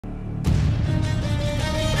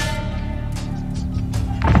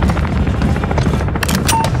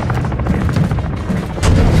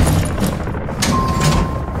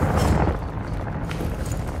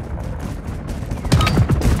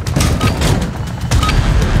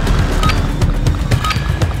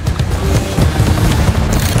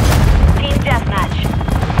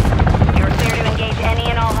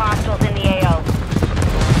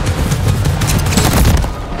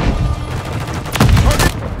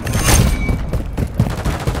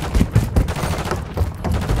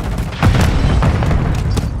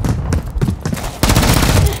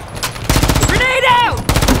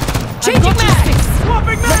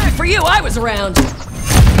was around.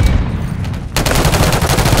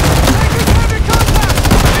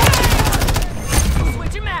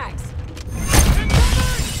 Switching mags.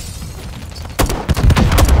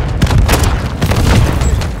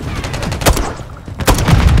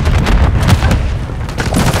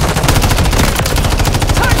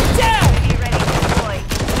 Target down! Be ready to deploy.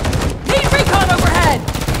 Need recon overhead!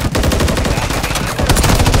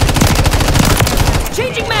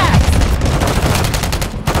 Changing mags!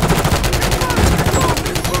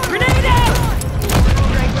 Grenade out!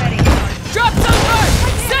 Strike ready. Drop zone mark!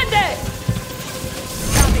 Send it!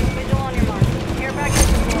 Copy. Visual on your mark. Care package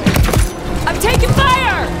deployed. I'm taking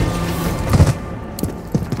fire!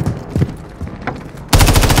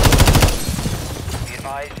 Be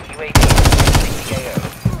advised, UAV AO.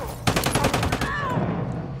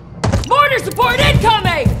 Mortar support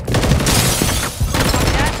incoming!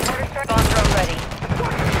 Order strike. Bomb drone ready.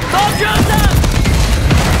 Bomb drones up!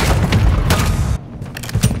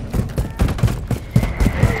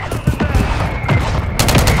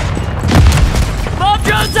 Bomb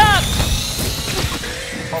drones up!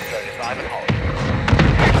 Bomb drone is live and hot.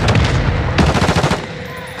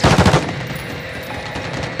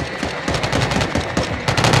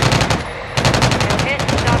 Hit.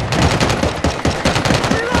 Stop.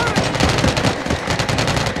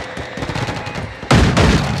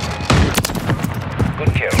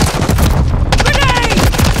 Good kill. Grenade!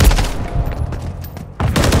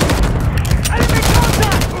 Enemy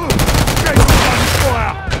contact!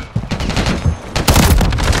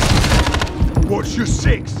 What's your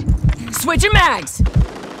six? Switching mags!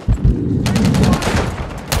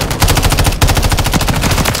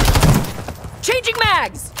 Changing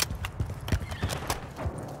mags!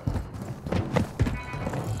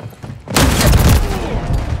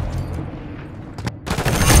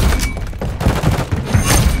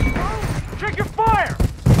 Check your fire!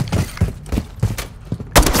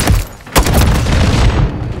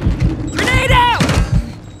 Grenade out!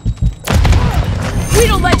 We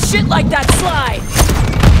don't let shit like that slide!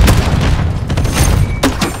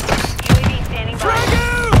 UAV standing by.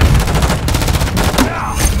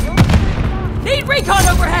 Need recon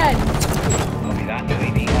overhead! Copy that,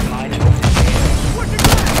 UAV online and open.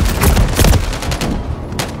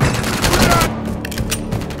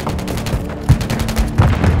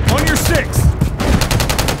 On your six!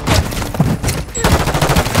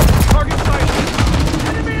 Target sighted!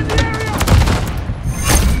 Enemy in the area!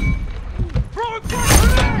 Throwing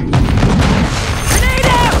fire! Grenade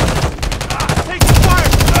out! Taking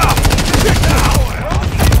fire!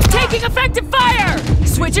 Taking effective fire!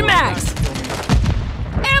 Switching mags!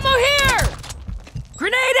 Ammo here!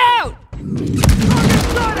 Grenade out!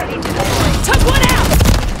 Took one out!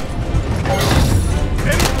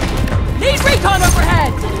 Need recon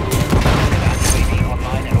overhead! UAV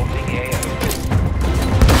online and opening the AO.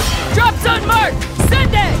 Drop zone mark!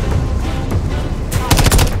 Send it!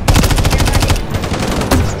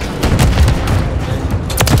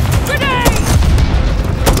 Grenade!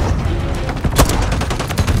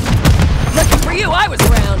 Lucky for you, I was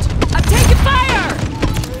around. I'm taking fire!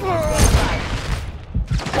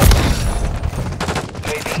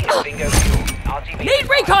 UAV is bingo fuel. RTB. Need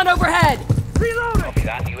recon overhead! Reloading! Copy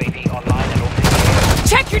that, UAV online and opening the AO.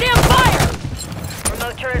 Check your damn fire!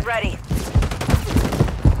 Remote turret ready.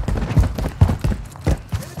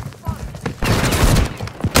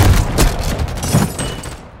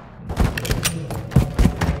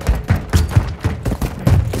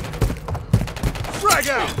 Frag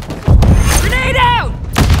out! Grenade out!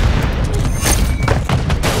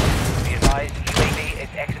 Be advised, UAV is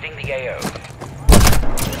exiting the AO.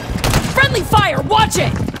 Friendly fire, watch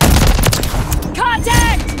it!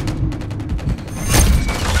 Contact!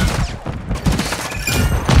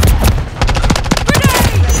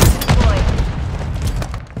 Grenade!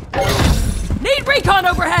 Need recon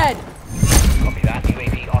overhead! Copy that,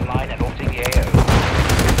 UAV online and opening the AO.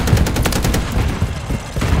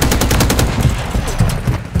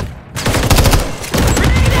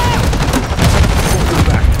 Grenade out!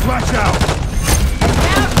 Back! Flash out!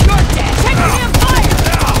 Now you're dead! Check your damn fire!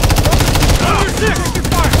 On your six!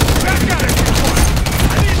 Fire! Back at it!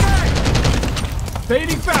 I need mag!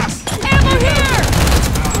 Fading fast! Ammo here!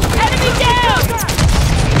 Enemy down!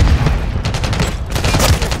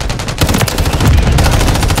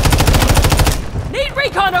 Need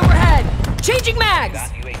recon overhead! Changing mags!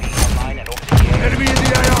 That UAV online and opening the AO. Enemy in the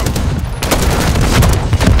AO!